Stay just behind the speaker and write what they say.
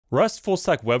Rust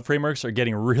full-stack web frameworks are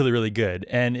getting really good,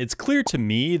 and it's clear to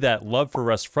me that love for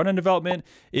Rust front-end development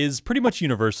is pretty much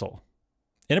universal.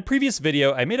 In a previous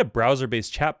video, I made a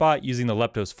browser-based chatbot using the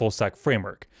Leptos full-stack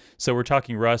framework, so we're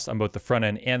talking Rust on both the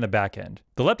front-end and the back-end.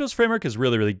 The Leptos framework is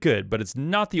really good, but it's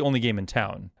not the only game in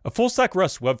town. A full-stack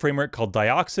Rust web framework called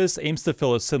Dioxus aims to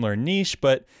fill a similar niche,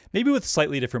 but maybe with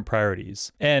slightly different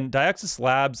priorities. And Dioxus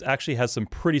Labs actually has some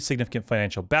pretty significant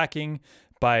financial backing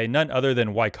by none other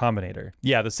than Y Combinator.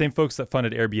 Yeah, the same folks that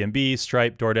funded Airbnb,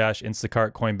 Stripe, DoorDash,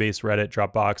 Instacart, Coinbase, Reddit,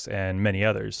 Dropbox, and many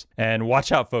others. And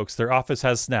watch out, folks, their office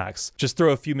has snacks. Just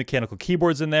throw a few mechanical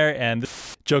keyboards in there, and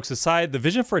jokes aside, the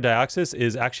vision for Dioxus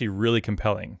is actually really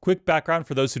compelling. Quick background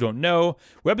for those who don't know,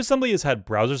 WebAssembly has had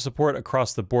browser support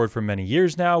across the board for many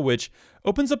years now, which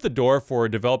opens up the door for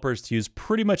developers to use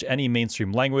pretty much any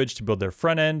mainstream language to build their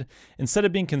front end, instead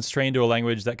of being constrained to a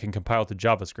language that can compile to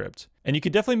JavaScript. And you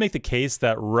could definitely make the case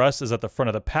that Rust is at the front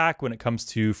of the pack when it comes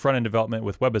to front-end development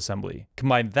with WebAssembly.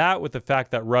 Combine that with the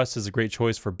fact that Rust is a great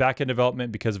choice for back-end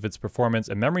development because of its performance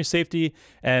and memory safety,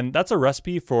 and that's a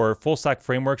recipe for full-stack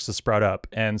frameworks to sprout up,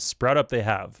 and sprout up they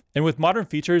have. And with modern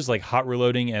features like hot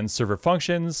reloading and server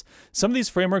functions, some of these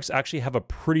frameworks actually have a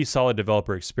pretty solid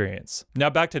developer experience.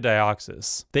 Now back to Dioxus.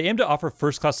 They aim to offer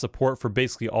first-class support for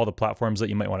basically all the platforms that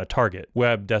you might want to target: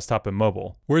 web, desktop, and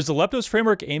mobile. Whereas the Leptos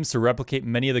framework aims to replicate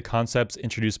many of the concepts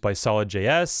introduced by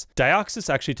Solid.js, Dioxus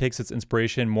actually takes its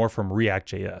inspiration more from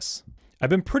React.js. I've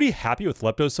been pretty happy with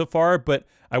Leptos so far, but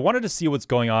I wanted to see what's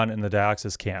going on in the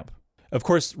Dioxus camp. Of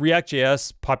course,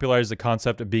 React.js popularized the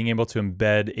concept of being able to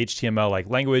embed HTML-like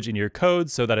language into your code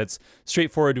so that it's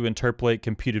straightforward to interpolate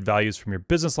computed values from your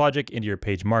business logic into your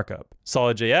page markup.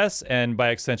 Solid.js, and by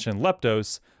extension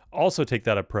Leptos, also take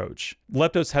that approach.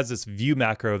 Leptos has this view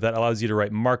macro that allows you to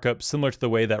write markup similar to the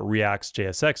way that React's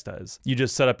JSX does. You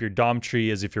just set up your DOM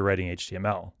tree as if you're writing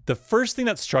HTML. The first thing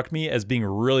that struck me as being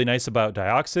really nice about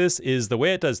Dioxus is the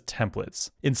way it does templates.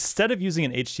 Instead of using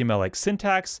an HTML-like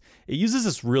syntax, it uses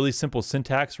this really simple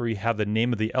syntax where you have the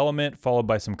name of the element followed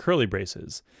by some curly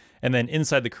braces. And then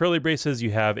inside the curly braces,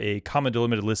 you have a comma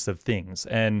delimited list of things.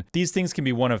 And these things can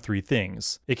be one of three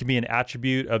things. It can be an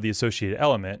attribute of the associated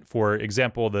element. For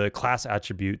example, the class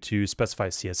attribute to specify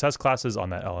CSS classes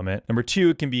on that element. Number two,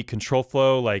 it can be control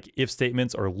flow like if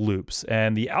statements or loops.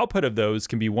 And the output of those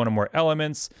can be one or more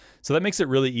elements. So that makes it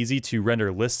really easy to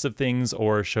render lists of things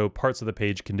or show parts of the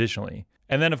page conditionally.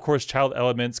 And then of course, child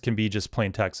elements can be just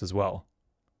plain text as well.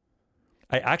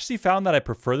 I actually found that I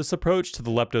prefer this approach to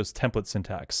the Leptos template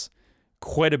syntax.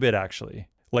 Quite a bit, actually.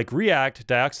 Like React,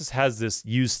 Dioxus has this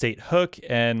useState hook,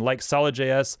 and like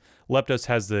Solid.js, Leptos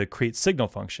has the createSignal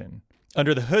function.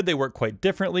 Under the hood, they work quite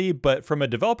differently, but from a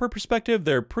developer perspective,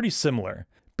 they're pretty similar.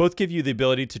 Both give you the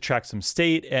ability to track some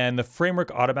state, and the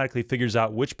framework automatically figures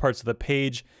out which parts of the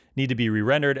page need to be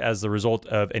re-rendered as the result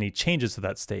of any changes to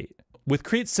that state. With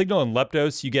createSignal and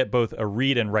Leptos, you get both a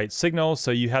read and write signal, so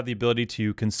you have the ability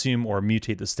to consume or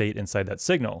mutate the state inside that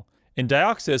signal. In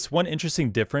Dioxus, one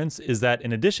interesting difference is that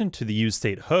in addition to the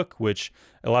useState hook, which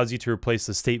allows you to replace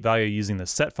the state value using the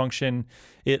set function,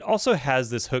 it also has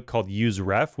this hook called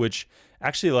useRef, which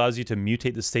actually allows you to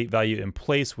mutate the state value in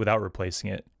place without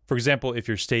replacing it. For example, if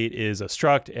your state is a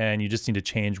struct and you just need to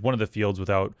change one of the fields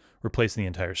without replacing the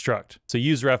entire struct. So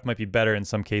useRef might be better in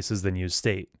some cases than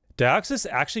useState. Dioxus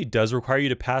actually does require you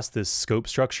to pass this scope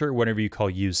structure whenever you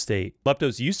call useState.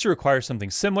 Leptos used to require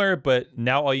something similar, but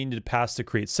now all you need to pass to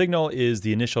createSignal is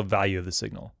the initial value of the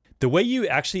signal. The way you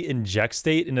actually inject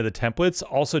state into the templates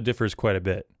also differs quite a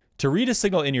bit. To read a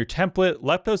signal in your template,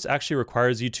 Leptos actually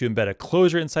requires you to embed a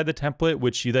closure inside the template,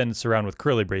 which you then surround with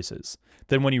curly braces.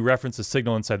 Then when you reference a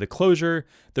signal inside the closure,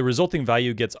 the resulting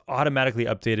value gets automatically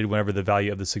updated whenever the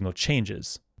value of the signal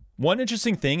changes. One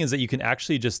interesting thing is that you can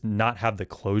actually just not have the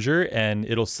closure and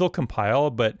it'll still compile,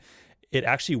 but it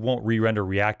actually won't re-render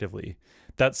reactively.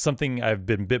 That's something I've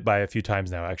been bit by a few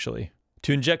times now, actually.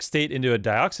 To inject state into a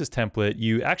Dioxus template,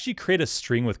 you actually create a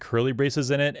string with curly braces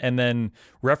in it and then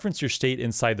reference your state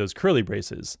inside those curly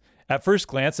braces. At first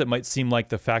glance, it might seem like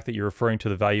the fact that you're referring to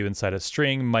the value inside a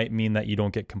string might mean that you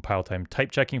don't get compile time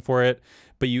type checking for it,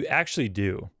 but you actually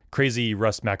do. Crazy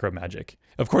Rust macro magic.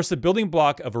 Of course, the building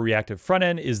block of a reactive front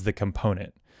end is the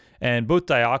component. And both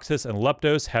Dioxus and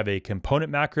Leptos have a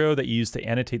component macro that you use to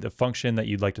annotate the function that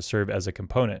you'd like to serve as a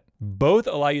component. Both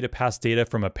allow you to pass data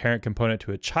from a parent component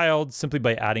to a child simply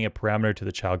by adding a parameter to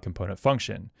the child component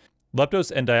function.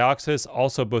 Leptos and Dioxus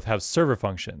also both have server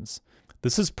functions.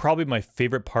 This is probably my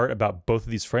favorite part about both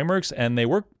of these frameworks, and they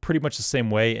work pretty much the same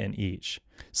way in each.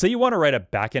 Say you want to write a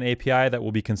backend API that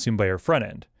will be consumed by your front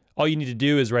end. All you need to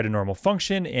do is write a normal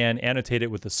function and annotate it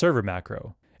with the server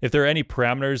macro. If there are any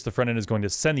parameters the front end is going to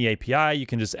send the API, you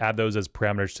can just add those as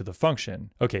parameters to the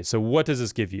function. Okay, so what does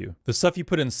this give you? The stuff you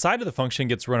put inside of the function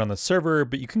gets run on the server,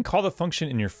 but you can call the function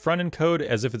in your front end code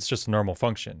as if it's just a normal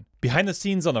function. Behind the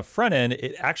scenes on the front end,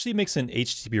 it actually makes an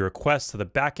HTTP request to the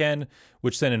back end,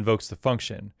 which then invokes the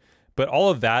function. But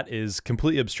all of that is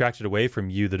completely abstracted away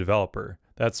from you, the developer.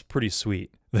 That's pretty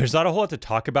sweet. There's not a whole lot to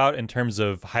talk about in terms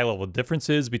of high-level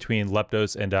differences between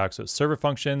Leptos and Dioxus server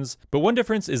functions, but one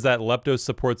difference is that Leptos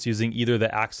supports using either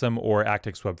the Axum or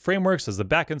actix-web frameworks as the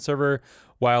backend server,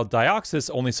 while Dioxus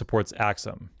only supports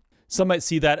Axum. Some might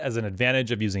see that as an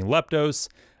advantage of using Leptos.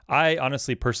 I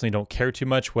honestly personally don't care too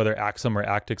much whether Axum or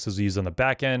Actix is used on the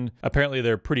back end. Apparently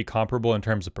they're pretty comparable in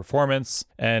terms of performance,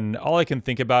 and all I can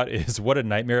think about is what a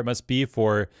nightmare it must be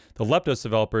for the Leptos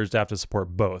developers to have to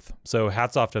support both. So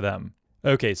hats off to them.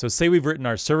 Okay, so say we've written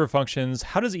our server functions,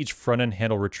 how does each front end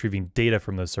handle retrieving data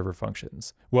from those server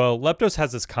functions? Well, Leptos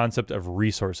has this concept of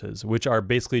resources, which are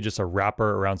basically just a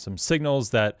wrapper around some signals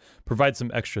that provide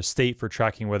some extra state for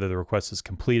tracking whether the request is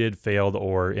completed, failed,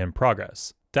 or in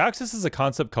progress. Dioxus is a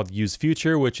concept called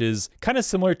useFuture, which is kind of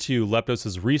similar to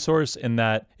Leptos' resource in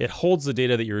that it holds the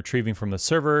data that you're retrieving from the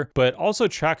server, but also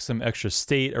tracks some extra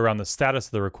state around the status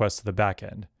of the request to the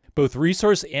backend. Both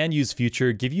resource and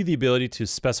useFuture give you the ability to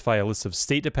specify a list of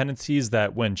state dependencies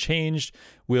that, when changed,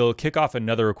 will kick off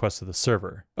another request to the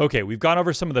server. Okay, we've gone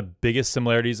over some of the biggest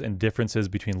similarities and differences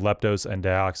between Leptos and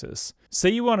Dioxus.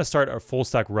 Say you want to start a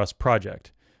full-stack Rust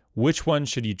project. Which one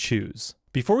should you choose?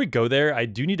 Before we go there, I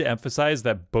do need to emphasize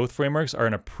that both frameworks are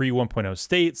in a pre-1.0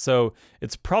 state, so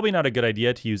it's probably not a good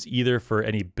idea to use either for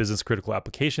any business-critical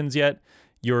applications yet.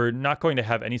 You're not going to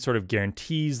have any sort of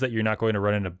guarantees that you're not going to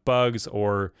run into bugs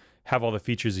or have all the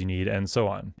features you need, and so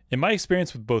on. In my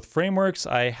experience with both frameworks,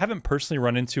 I haven't personally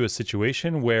run into a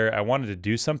situation where I wanted to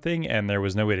do something and there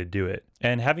was no way to do it.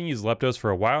 And having used Leptos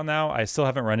for a while now, I still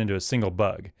haven't run into a single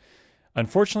bug.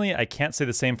 Unfortunately, I can't say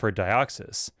the same for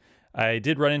Dioxus. I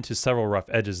did run into several rough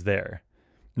edges there.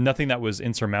 Nothing that was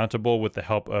insurmountable with the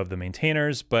help of the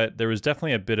maintainers, but there was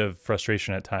definitely a bit of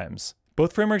frustration at times.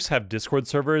 Both frameworks have Discord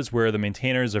servers where the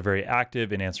maintainers are very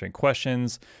active in answering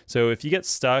questions. So if you get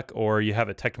stuck or you have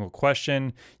a technical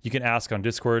question, you can ask on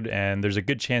Discord and there's a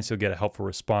good chance you'll get a helpful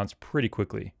response pretty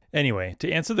quickly. Anyway, to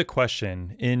answer the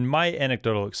question, in my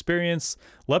anecdotal experience,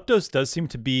 Leptos does seem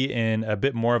to be in a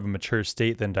bit more of a mature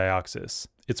state than Dioxus.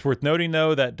 It's worth noting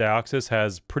though that Dioxus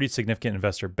has pretty significant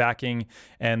investor backing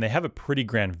and they have a pretty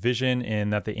grand vision in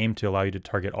that they aim to allow you to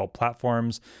target all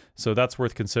platforms, so that's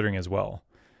worth considering as well.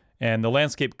 And the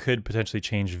landscape could potentially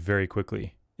change very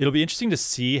quickly. It'll be interesting to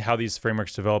see how these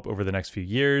frameworks develop over the next few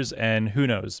years, and who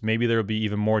knows, maybe there will be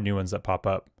even more new ones that pop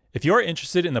up. If you are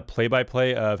interested in the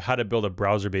play-by-play of how to build a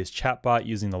browser-based chatbot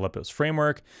using the Leptos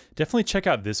framework, definitely check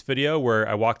out this video where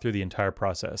I walk through the entire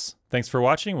process. Thanks for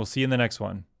watching, we'll see you in the next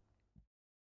one.